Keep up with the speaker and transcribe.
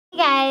Hey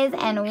guys,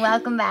 and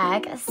welcome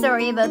back.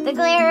 Sorry about the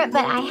glare,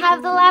 but I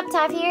have the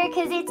laptop here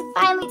because it's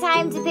finally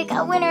time to pick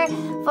a winner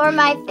for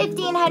my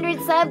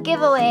 1500 sub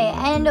giveaway.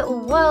 And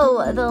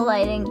whoa, the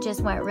lighting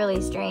just went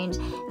really strange.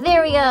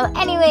 There we go.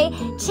 Anyway,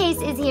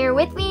 Chase is here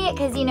with me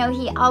because you know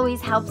he always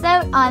helps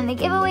out on the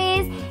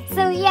giveaways.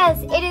 So yes,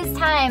 it is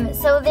time.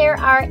 So there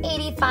are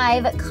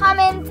 85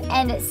 comments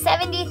and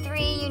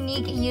 73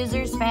 unique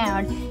users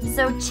found.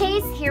 So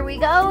Chase, here we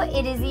go.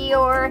 It is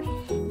your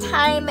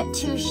time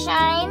to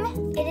shine.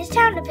 It is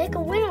time to pick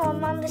a winner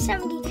among the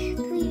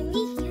 73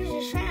 unique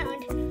users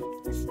found.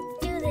 Let's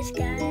do this,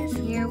 guys.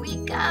 Here we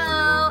go.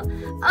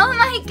 Oh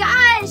my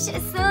gosh.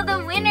 So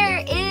the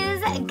winner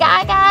is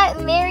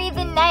Gaga Marry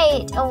the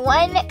Night.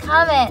 One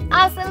comment.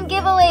 Awesome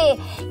giveaway.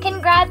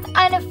 Congrats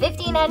on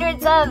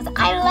 1500 subs.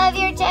 I love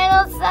your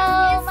channel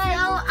so much.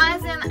 So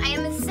awesome. I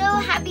am so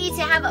happy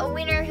to have a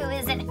winner who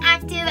is an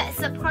active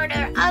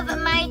supporter of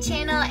my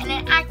channel and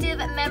an active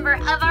member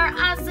of our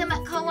awesome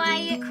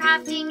kawaii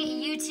crafting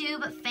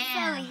YouTube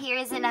fan. So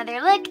here's another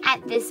look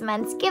at this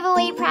month's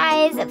giveaway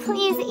prize.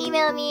 Please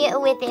email me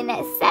within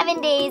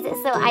 7 days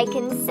so I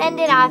can send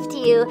it off to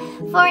you.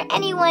 For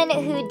anyone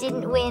who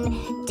didn't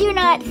win, do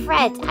not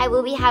fret. I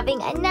will be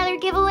having another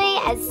giveaway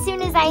as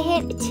soon as I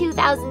hit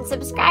 2,000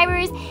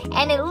 subscribers,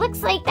 and it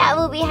looks like that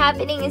will be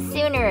happening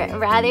sooner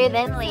rather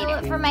than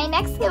later. So for my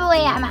next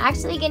giveaway, I'm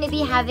actually going to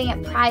be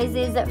having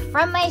prizes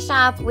from my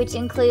shop, which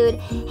include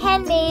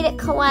handmade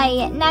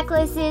kawaii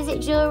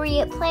necklaces,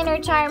 jewelry, planner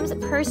charms,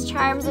 purse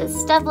charms,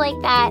 stuff like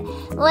that.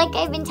 Like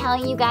I've been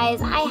telling you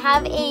guys, I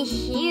have a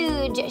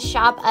huge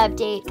shop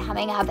update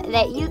coming up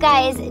that you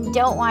guys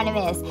don't want to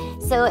miss.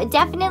 So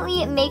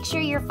definitely make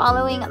sure you're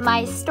following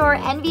my store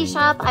Envy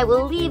shop. I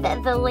will leave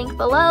the link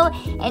below,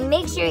 and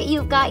make sure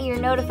you've got your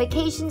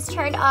notifications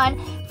turned on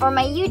for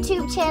my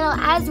YouTube channel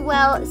as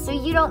well so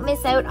you don't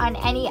miss out on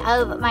any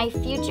of my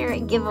future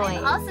giveaways.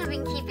 I've also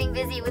been keeping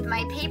busy with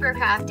my paper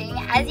crafting.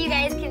 As you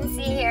guys can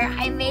see here,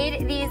 I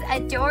made these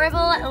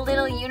adorable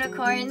little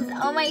unicorns.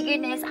 Oh my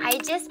goodness, I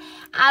just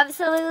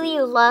absolutely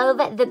love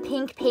the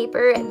pink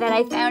paper that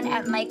I found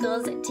at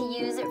Michael's to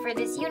use for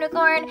this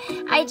unicorn.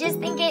 I just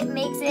think it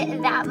makes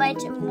it that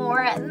much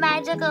more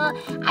magical.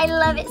 I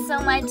love it so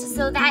much.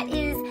 So that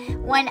is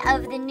one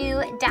of the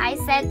new die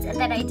sets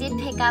that I did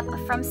pick up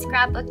from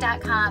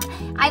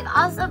scrapbook.com. I've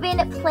also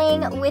been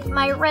playing with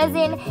my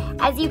resin.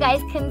 As you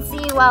guys can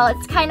see, well,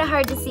 it's kind of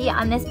hard to see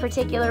on this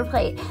particular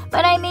plate,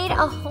 but I made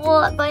a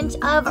whole bunch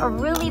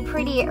of really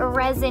pretty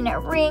resin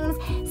rings.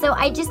 So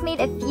I just made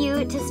a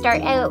few to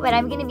start out, but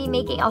I'm going to be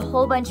making a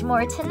whole bunch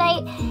more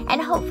tonight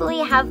and hopefully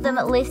have them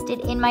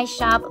listed in my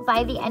shop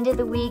by the end of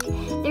the week.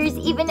 There's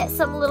even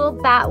some little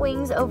bat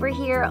wings over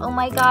here. Oh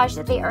my gosh,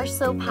 they are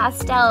so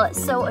pastel,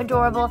 so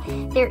adorable.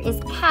 There is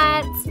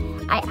cats.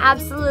 I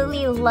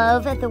absolutely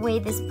love the way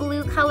this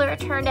blue color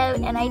turned out,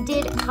 and I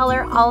did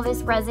color all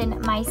this resin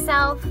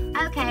myself.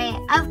 Okay,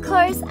 of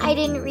course I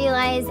didn't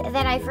realize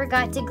that I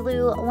forgot to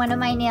glue one of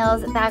my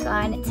nails back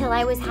on till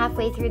I was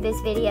halfway through this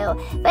video,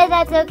 but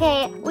that's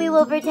okay. We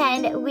will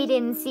pretend we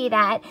didn't see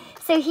that.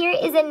 So here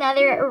is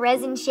another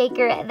resin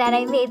shaker that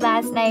I made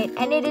last night,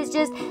 and it is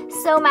just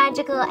so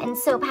magical and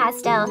so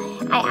pastel.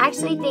 I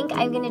actually think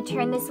I'm gonna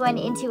turn this one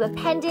into a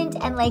pendant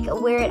and like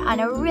wear it on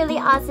a really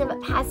awesome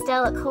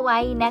pastel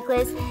kawaii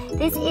necklace.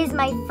 This is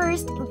my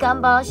first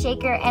gumball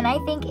shaker, and I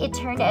think it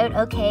turned out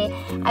okay.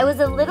 I was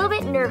a little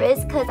bit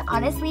nervous because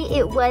honestly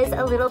it was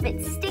a little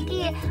bit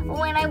sticky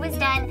when I was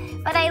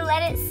done, but I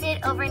let it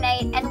sit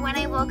overnight, and when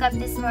I woke up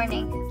this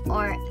morning,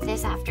 or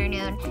this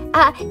afternoon,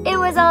 it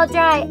was all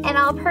dry and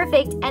all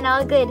perfect and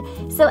all good.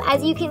 So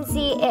as you can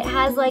see, it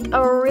has like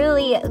a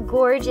really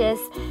gorgeous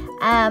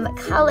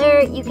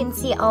color. You can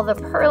see all the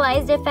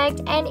pearlized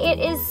effect, and it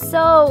is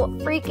so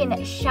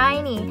freaking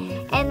shiny.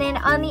 And then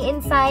on the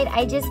inside,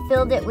 I just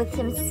filled it with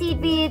some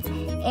seed beads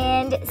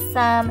and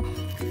some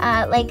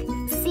like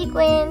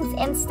sequins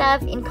and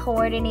stuff in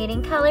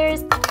coordinating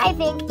colors. I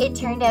think it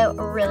turned out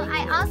really good.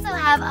 I also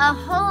have a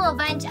whole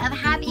bunch of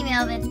Happy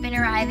Mail that's been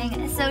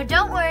arriving, so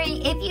don't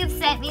worry if you've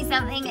sent me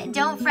something,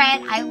 don't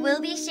fret, I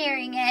will be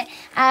sharing it.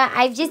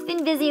 I've just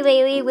been busy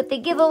lately with the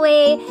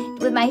giveaway,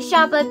 with my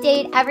shop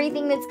update,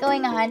 everything that's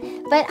going on,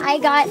 but I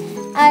got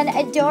an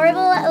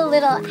adorable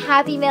little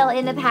Happy Mail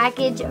in the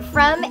package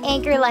from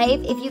Anchor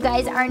Life. If you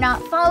guys are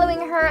not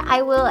following her,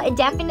 I will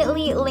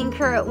definitely link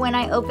her when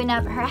I open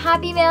up her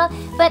Happy Mail,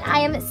 but I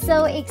am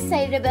so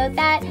excited about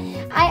that.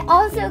 I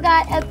also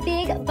got a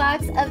big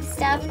box of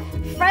stuff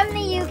from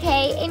the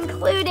UK,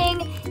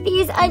 including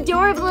these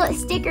adorable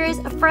stickers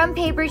from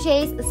Paper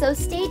Chase, so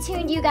stay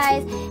tuned you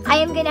guys. I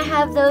am gonna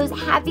have those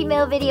Happy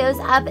Mail videos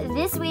up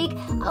this week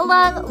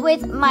along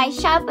with my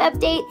shop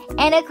update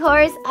and of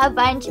course a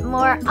bunch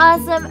more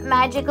awesome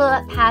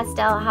magical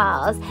pastel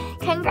hauls.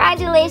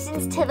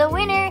 Congratulations to the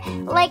winner.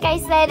 Like I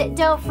said,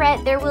 don't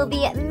fret, there will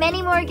be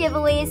many more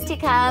giveaways to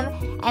come,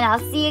 and I'll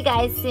see you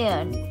guys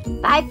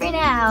soon. Bye for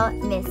now,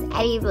 Miss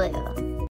Eddie Blue.